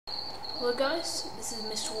Hello guys, this is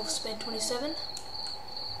Mr. Wolfspan27, and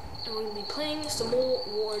we're going to be playing some more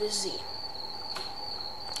WarZ.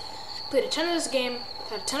 Played a ton of this game,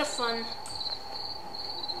 had a ton of fun,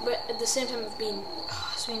 but at the same time it's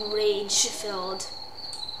being rage-filled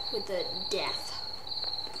with the death.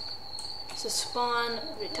 So spawn,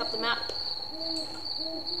 right top of the map.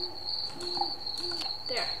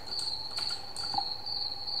 There.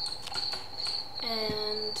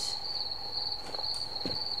 And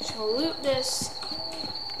just gonna loot this.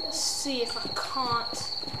 Let's see if I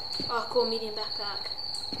can't. Oh, cool, medium backpack.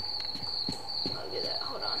 I'll get that.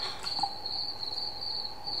 Hold on.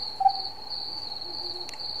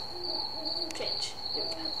 Change. There we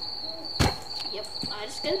go. Yep, I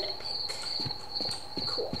just got a backpack.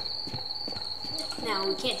 Cool. Now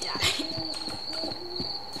we can't die.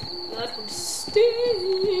 That would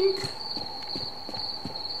stink.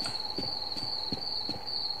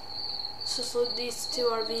 So let's loot these two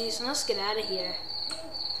RVs and let's get out of here.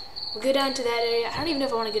 We'll go down to that area. I don't even know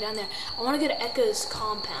if I want to go down there. I want to go to Echo's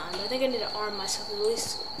compound. I think I need to arm myself with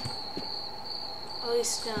at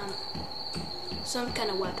least some kind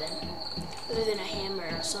of weapon, other than a hammer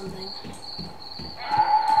or something.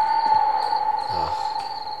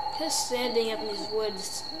 Just standing up in these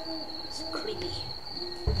woods is creepy.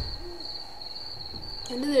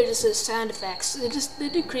 I know they're just those sound effects. They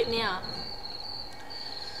do creep me out.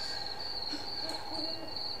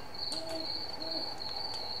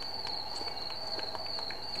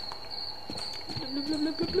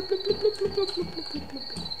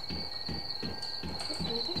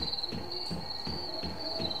 Anything?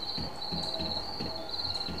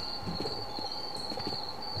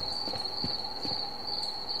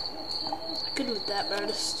 I could loot that, but I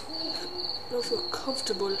just don't feel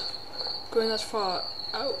comfortable going that far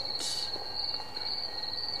out.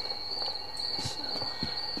 So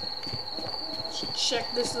let's check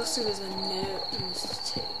this. Let's see if there's a note in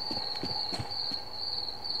this too.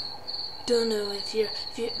 Don't know if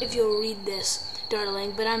you'll read this,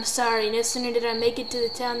 darling, but I'm sorry. No sooner did I make it to the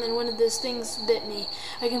town than one of those things bit me.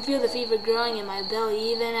 I can feel the fever growing in my belly,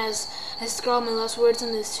 even as I scrawl my last words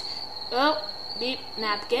on this. Oh, beep,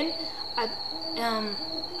 napkin. I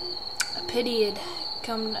pity had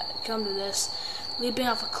come to this. Leaping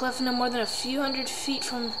off a cliff no more than a few hundred feet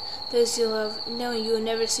from those you love, knowing you will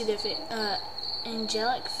never see their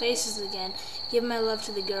angelic faces again. Give my love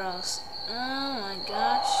to the girls. Oh my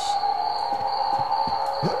gosh.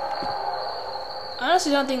 I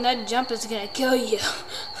honestly don't think that jump is gonna kill you.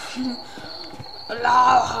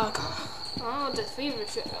 Oh, the fever.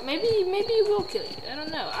 Maybe it will kill you. I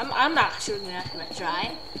don't know. I'm not sure. I'm gonna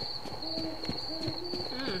try.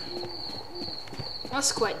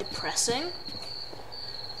 That's quite depressing.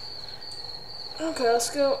 Okay,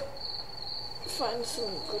 let's go find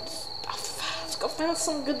some good stuff. Let's go find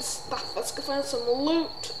some good stuff. Let's go find some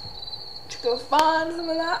loot. Let's go find some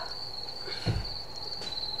of that.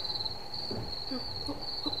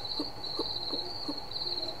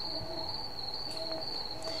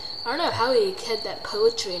 I don't know how he had that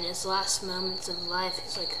poetry in his last moments of life.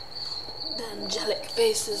 He's like, the angelic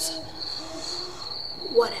faces.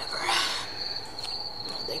 Whatever. I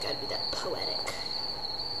don't think I'd be that poetic.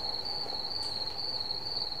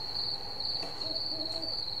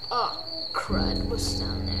 Oh, crud. What's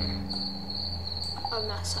down there? Oh,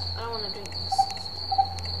 no, stop. I don't want to drink this.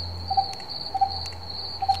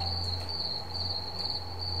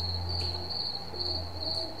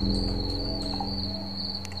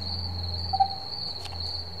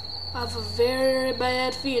 I have a very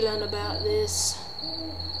bad feeling about this.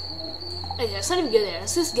 Okay, let's not even go there.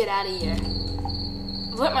 Let's just get out of here.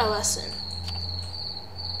 I've learned my lesson.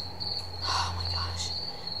 Oh my gosh.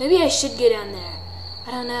 Maybe I should go down there.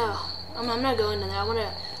 I don't know. I'm not going down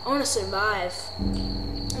there. I wanna survive.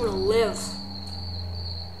 I wanna live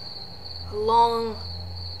a long,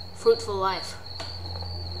 fruitful life.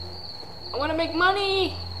 I wanna make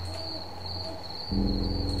money.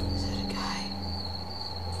 Is that a guy?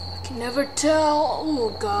 I can never tell. Oh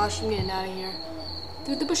gosh, I'm getting out of here.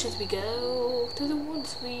 Through the bushes we go. Through the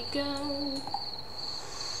woods we go.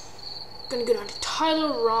 Gonna go down to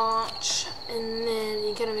Tyler Ranch, and then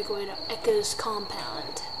you gotta make our way to Echo's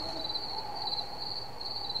compound.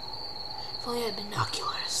 If only I had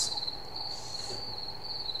binoculars.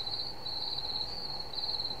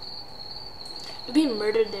 I've been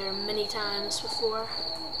murdered there many times before.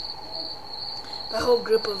 A whole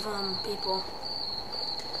group of people.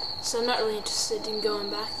 So I'm not really interested in going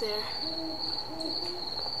back there.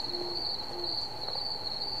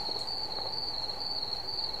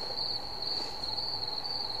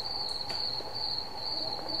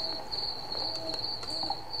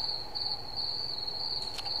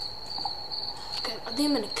 I think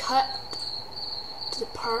I'm gonna cut to the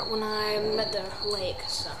part when I'm at the lake.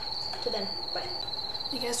 So, till then, bye.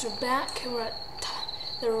 You guys are back. We're at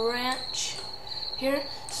the ranch here.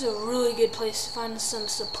 This is a really good place to find some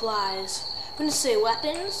supplies. I'm gonna say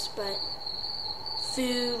weapons, but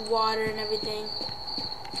food, water, and everything.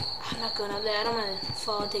 I'm not going up there. I don't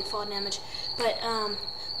want to take fall damage. But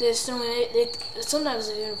there's sometimes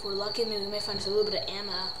even if we're lucky, maybe we may find a little bit of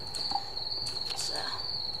ammo. So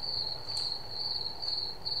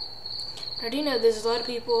I do know there's a lot of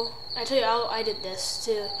people. I tell you, I did this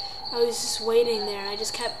too. I was just waiting there. I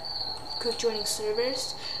just kept quick joining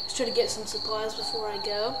servers, just trying to get some supplies before I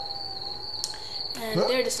go. And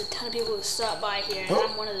there are just a ton of people who stop by here, and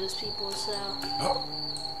I'm one of those people. So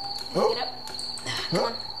get up. Come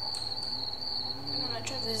on. I'm not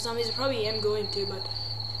trying for these zombies. I probably am going to, but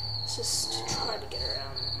it's just to try to get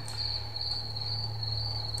around.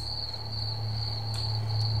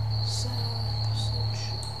 So,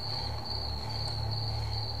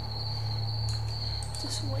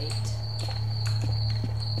 just wait.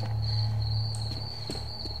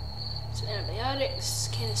 Some antibiotics,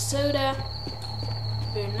 can of soda.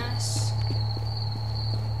 Very nice.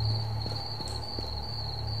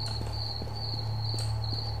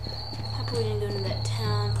 Probably didn't go into that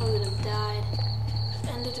town, probably would have died.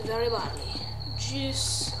 Ended very badly.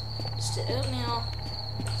 Juice, just the oatmeal.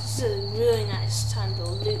 This is a really nice time to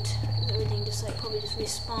loot. Everything just like probably just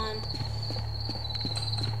respawned.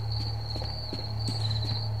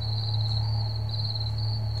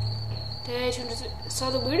 Day 203. Saw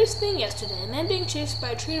the weirdest thing yesterday. A man being chased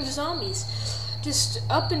by a train of zombies. Just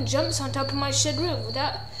up and jumps on top of my shed roof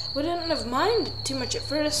wouldn't have minded too much at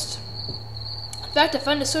first. In fact, I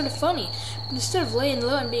find it sort of funny. Instead of laying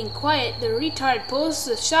low and being quiet, the retard pulls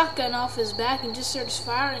the shotgun off his back and just starts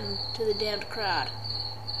firing to the damned crowd,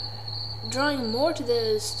 drawing more to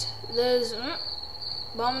those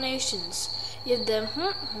abominations. If the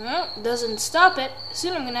doesn't stop it,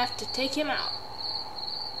 soon I'm gonna have to take him out.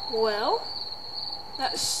 Well,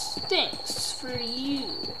 that stinks for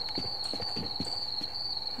you.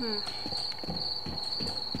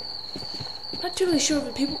 Not totally sure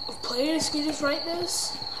if players can just write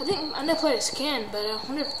this. I know players can, but I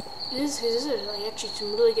wonder if this is like actually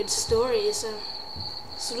some really good stories. So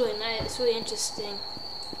it's really nice. It's really interesting.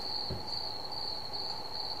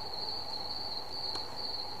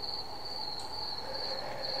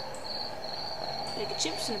 Bag of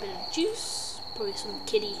chips and a bit of juice. Probably some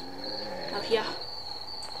kitty out here.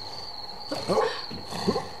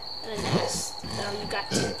 And that's all you got.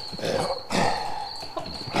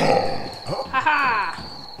 Haha!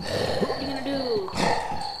 What are you gonna do?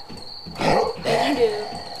 What are you gonna do?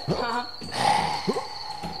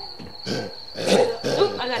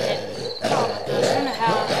 Oh, I got hit. Oh my gosh, I don't know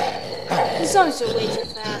how. These zombies are way too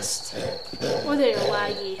fast. Or they're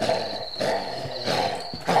laggy.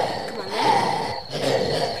 Come on then.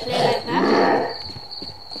 Play like that.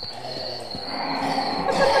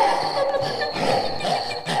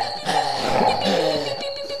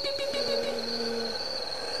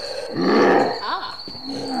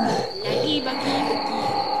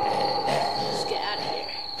 Let's get out of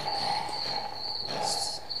here.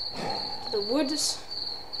 The woods.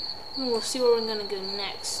 And we'll see where we're gonna go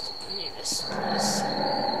next near this place.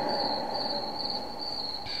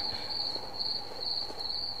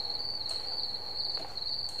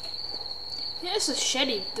 Yeah, it's a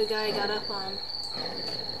shetty the guy got up on.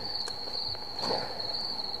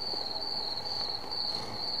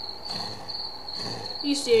 Are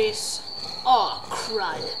you serious? Aw,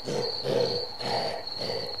 crud.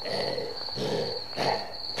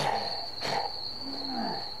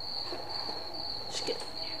 Just get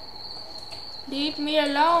here. Leave me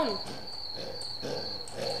alone. Oh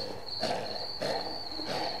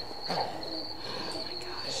my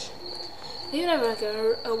gosh. They even have like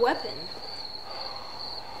a weapon.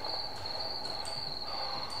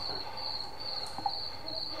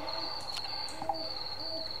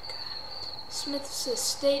 Smith's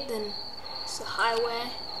estate, then it's the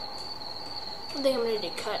highway. One thing I'm ready to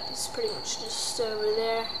cut is pretty much just over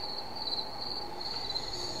there.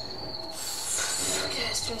 Okay,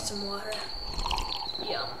 let's drink some water.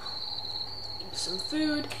 Yum. Eat some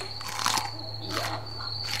food. Yum.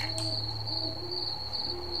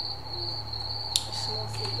 Some more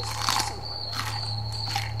food. Some more of that.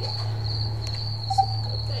 Good. Some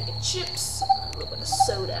bag of chips and a little bit of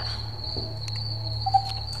soda.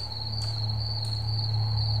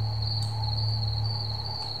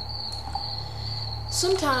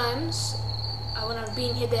 Sometimes, when I'm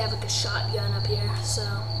being hit, they have like a shotgun up here, so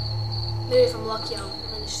maybe if I'm lucky, I'll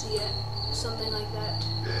manage to get something like that.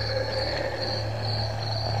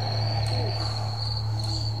 Oof.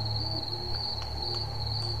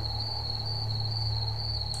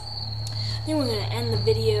 think we're gonna end the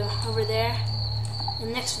video over there. In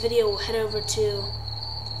the next video, we'll head over to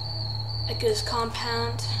Echo's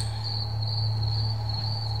compound.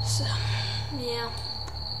 So, yeah.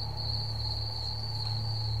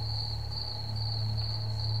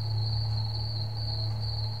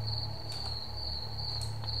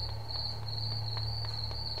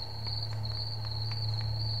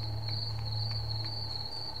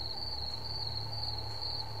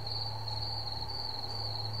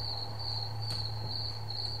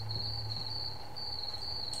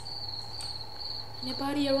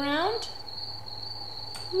 Anybody around?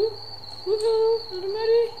 Woohoo!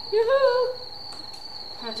 Anybody? Yoo-hoo!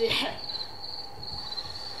 Oh dear.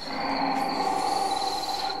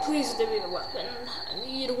 Please give me the weapon. I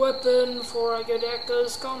need a weapon before I go to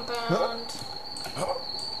Echo's compound.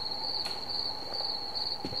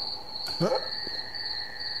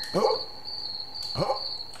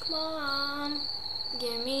 Come on.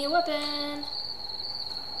 Give me a weapon.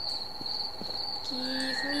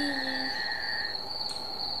 Give me.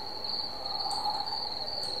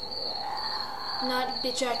 Not be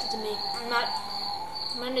attracted to me.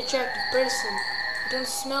 I'm an attractive person. I don't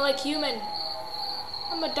smell like human.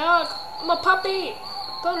 I'm a dog. I'm a puppy.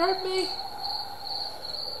 Don't hurt me.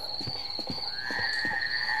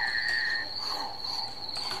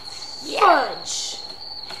 Fudge.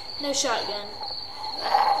 No shotgun.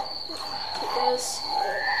 Because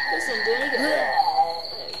this didn't do any good.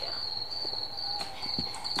 There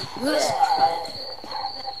we go.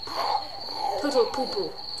 Little poo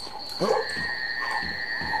poo.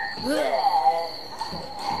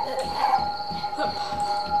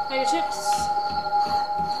 Mega chips.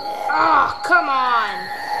 Ah, oh, come on.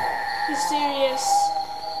 You serious?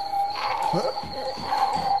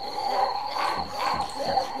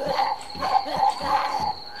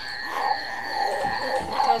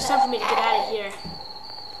 Okay, it's time for me to get out of here.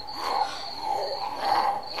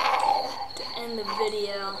 To end the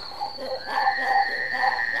video.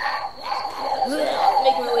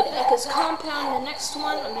 Making my way to Echo's compound. The next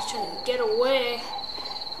one, I'm just trying to get away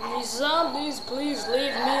from these zombies. Please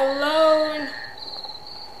leave me alone.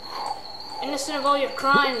 Innocent of all your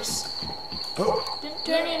crimes. Didn't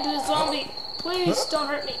turn me into a zombie. Please don't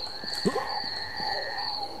hurt me.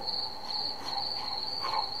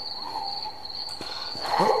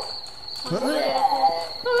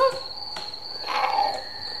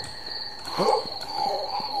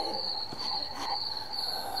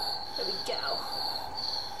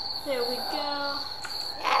 There we go.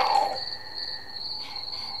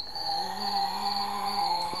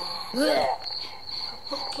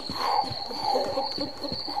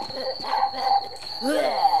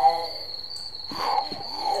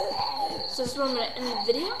 So this is where I'm going to end the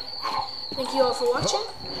video. Thank you all for watching.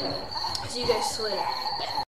 See you guys later. Bye.